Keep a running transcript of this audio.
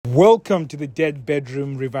Welcome to the Dead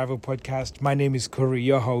Bedroom Revival Podcast. My name is Corey,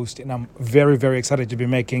 your host, and I'm very, very excited to be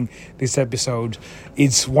making this episode.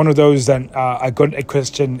 It's one of those that I got a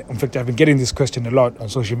question. In fact, I've been getting this question a lot on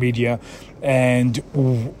social media, and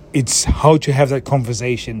it's how to have that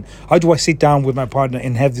conversation. How do I sit down with my partner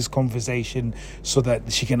and have this conversation so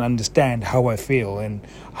that she can understand how I feel and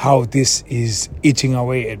how this is eating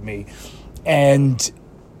away at me? And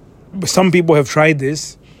some people have tried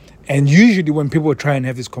this. And usually when people try and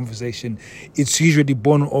have this conversation, it's usually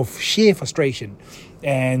born of sheer frustration.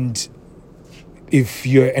 And if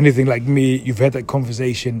you're anything like me, you've had that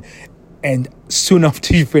conversation, and soon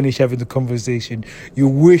after you finish having the conversation, you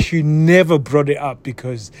wish you never brought it up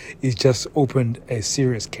because it's just opened a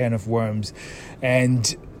serious can of worms.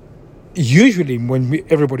 And usually when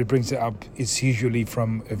everybody brings it up, it's usually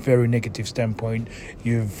from a very negative standpoint.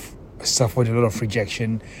 You've suffered a lot of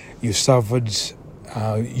rejection. You've suffered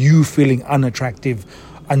you feeling unattractive,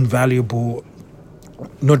 unvaluable,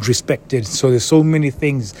 not respected. So there's so many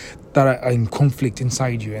things that are in conflict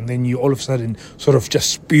inside you, and then you all of a sudden sort of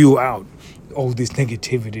just spew out all this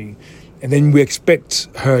negativity, and then we expect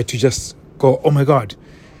her to just go, "Oh my God,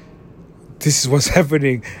 this is what's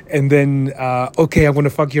happening," and then okay, I'm gonna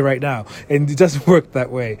fuck you right now. And it doesn't work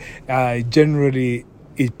that way. Generally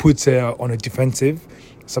it puts her on a defensive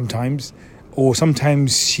sometimes, or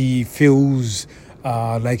sometimes she feels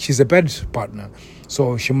like she's a bad partner.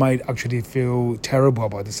 So she might actually feel terrible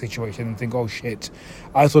about the situation and think, "Oh shit,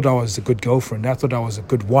 I thought I was a good girlfriend. I thought I was a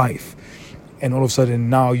good wife. And all of a sudden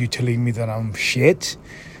now you're telling me that I'm shit."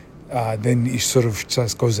 Then it sort of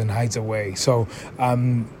just goes and hides away. So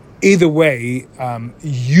either way,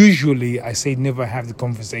 usually I say never have the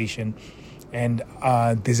conversation. And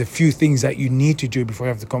there's a few things that you need to do before you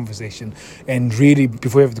have the conversation. And really,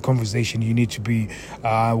 before you have the conversation, you need to be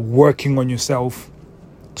working on yourself.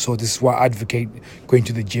 So this is why I advocate going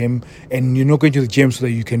to the gym. And you're not going to the gym so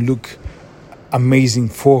that you can look amazing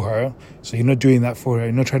for her. So you're not doing that for her.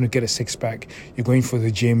 You're not trying to get a six-pack. You're going for the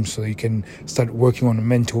gym so you can start working on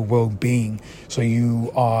mental well-being. So you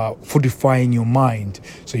are fortifying your mind.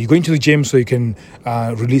 So you're going to the gym so you can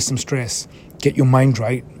release some stress, get your mind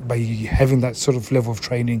right. By having that sort of level of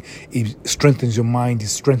training, it strengthens your mind, it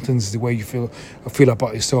strengthens the way you feel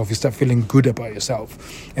about yourself. You start feeling good about yourself.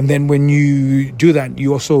 And then when you do that,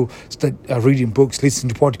 you also start reading books,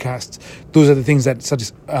 listening to podcasts. Those are the things that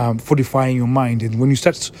start fortifying your mind. And when you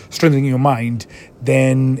start strengthening your mind,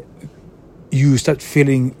 then you start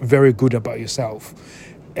feeling very good about yourself.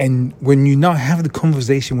 And when you now have the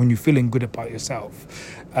conversation, when you're feeling good about yourself,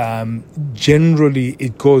 generally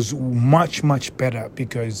it goes much, much better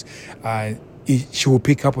because she will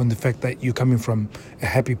pick up on the fact that you're coming from a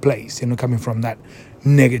happy place. You're not coming from that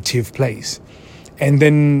negative place. And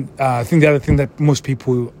then I think the other thing that most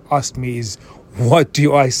people ask me is, what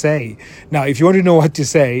do I say? Now, if you want to know what to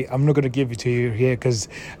say, I'm not going to give it to you here because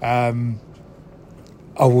I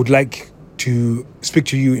would like to speak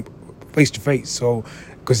to you face to face. So,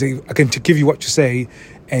 because I can give you what to say,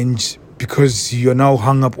 and because you're now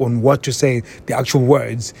hung up on what to say, the actual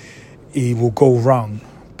words, it will go wrong.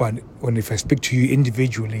 But if I speak to you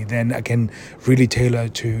individually, then I can really tailor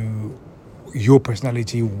to your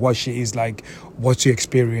personality, what she is like, what's your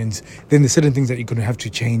experience. Then there's certain things that you're going to have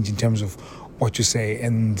to change in terms of what you say,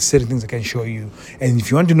 and certain things I can show you. And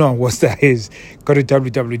if you want to know what that is, go to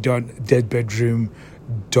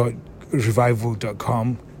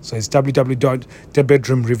www.deadbedroom.revival.com. So it's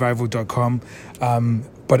www.deadbedroomrevival.com.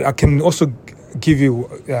 But I can also give you,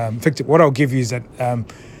 in fact, what I'll give you is that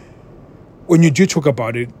when you do talk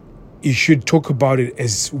about it, you should talk about it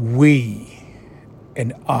as we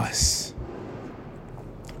and us.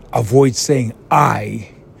 Avoid saying I.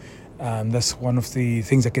 That's one of the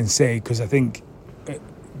things I can say, because I think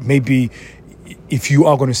maybe if you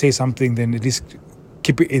are going to say something, then at least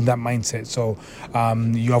keep it in that mindset. So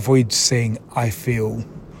you avoid saying I feel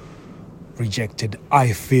rejected.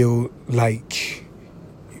 I feel like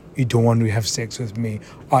you don't want to have sex with me.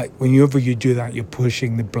 Whenever you do that, you're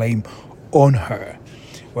pushing the blame on her.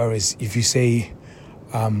 Whereas if you say,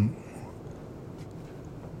 our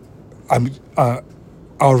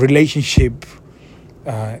relationship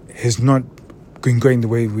has not been going the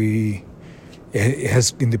way it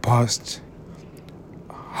has in the past,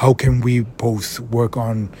 how can we both work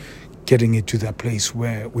on getting it to that place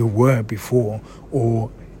where we were before, or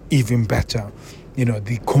even better? You know,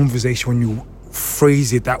 the conversation, when you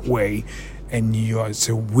phrase it that way and you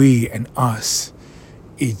say we and us,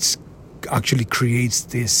 it actually creates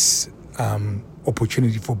this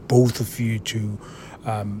opportunity for both of you to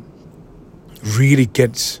really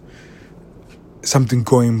get something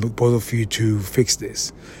going with both of you to fix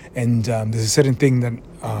this. And there's a certain thing that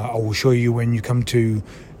I will show you when you come to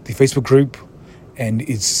the Facebook group, and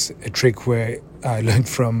it's a trick where I learned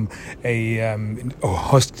from a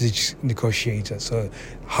hostage negotiator. So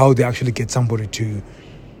how they actually get somebody to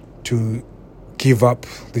give up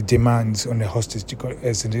the demands on the hostage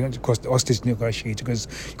negotiator. Because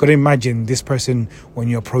you got to imagine this person, when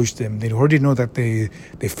you approach them, they already know that they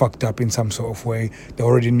fucked up in some sort of way. They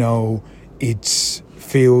already know it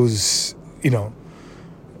feels,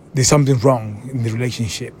 there's something wrong in the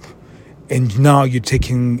relationship, and now you're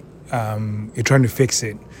trying to fix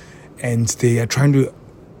it, and they are trying to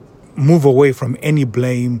move away from any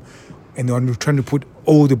blame, and they're trying to put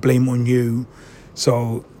all the blame on you.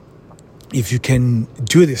 So if you can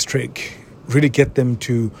do this trick, really get them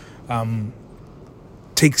to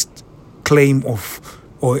take claim of,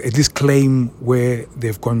 or at least claim where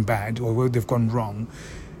they've gone bad or where they've gone wrong,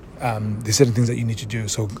 there's certain things that you need to do.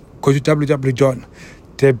 So go to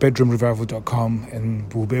www.theirBedroomRevival.com,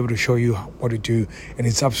 and we'll be able to show you what to do. And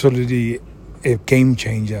it's absolutely a game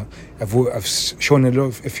changer. I've shown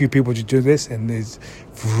a few people to do this, and it's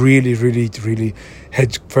really, really, really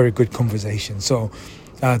had very good conversation. So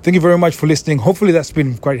thank you very much for listening. Hopefully that's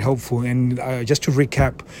been quite helpful. And just to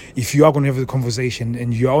recap, if you are going to have the conversation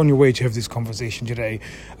and you are on your way to have this conversation today,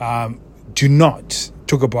 do not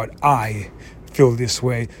talk about I feel this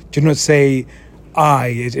way. Do not say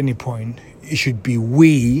I at any point. It should be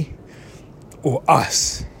we or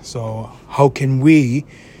us. So how can we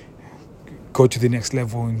go to the next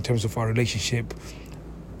level in terms of our relationship?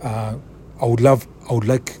 I would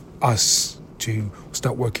like us to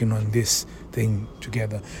start working on this thing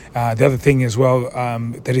together. The other thing as well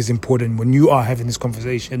that is important when you are having this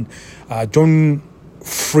conversation, don't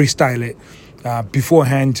freestyle it.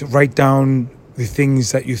 Beforehand, write down the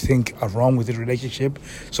things that you think are wrong with the relationship.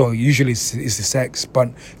 So usually it's the sex,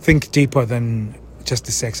 but think deeper than just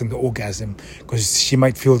the sex and the orgasm, because she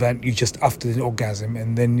might feel that you just after the orgasm,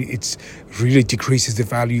 and then it really decreases the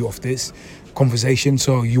value of this conversation.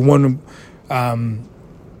 So you want to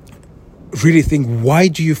really think, why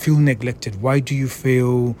do you feel neglected? Why do you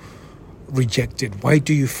feel rejected? Why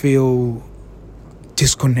do you feel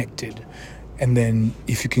disconnected? And then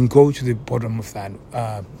if you can go to the bottom of that,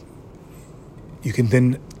 you can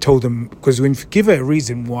then tell them, because when you give a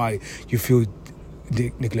reason why you feel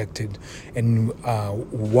neglected and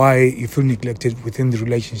why you feel neglected within the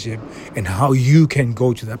relationship, and how you can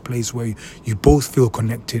go to that place where you both feel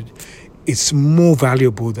connected, it's more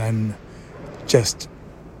valuable than just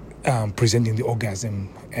presenting the orgasm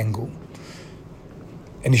angle.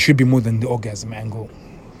 And it should be more than the orgasm angle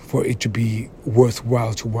for it to be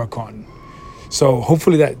worthwhile to work on. So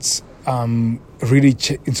hopefully that's really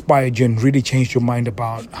inspired you and really changed your mind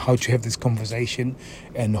about how to have this conversation,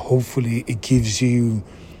 and hopefully it gives you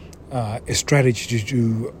a strategy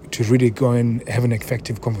to really go and have an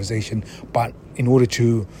effective conversation. But in order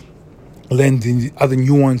to learn the other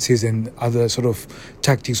nuances and other sort of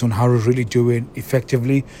tactics on how to really do it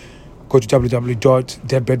effectively, go to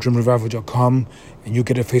www.theirBedroomRevival.com, and you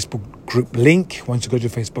get a Facebook group link. Once you go to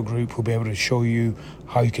the Facebook group, we'll be able to show you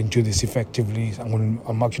how you can do this effectively.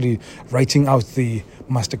 I'm actually writing out the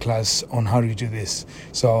masterclass on how to do this.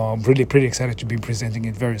 So I'm really pretty excited to be presenting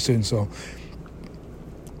it very soon. So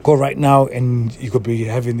go right now and you could be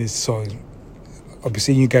having this. So I'll be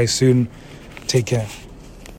seeing you guys soon. Take care.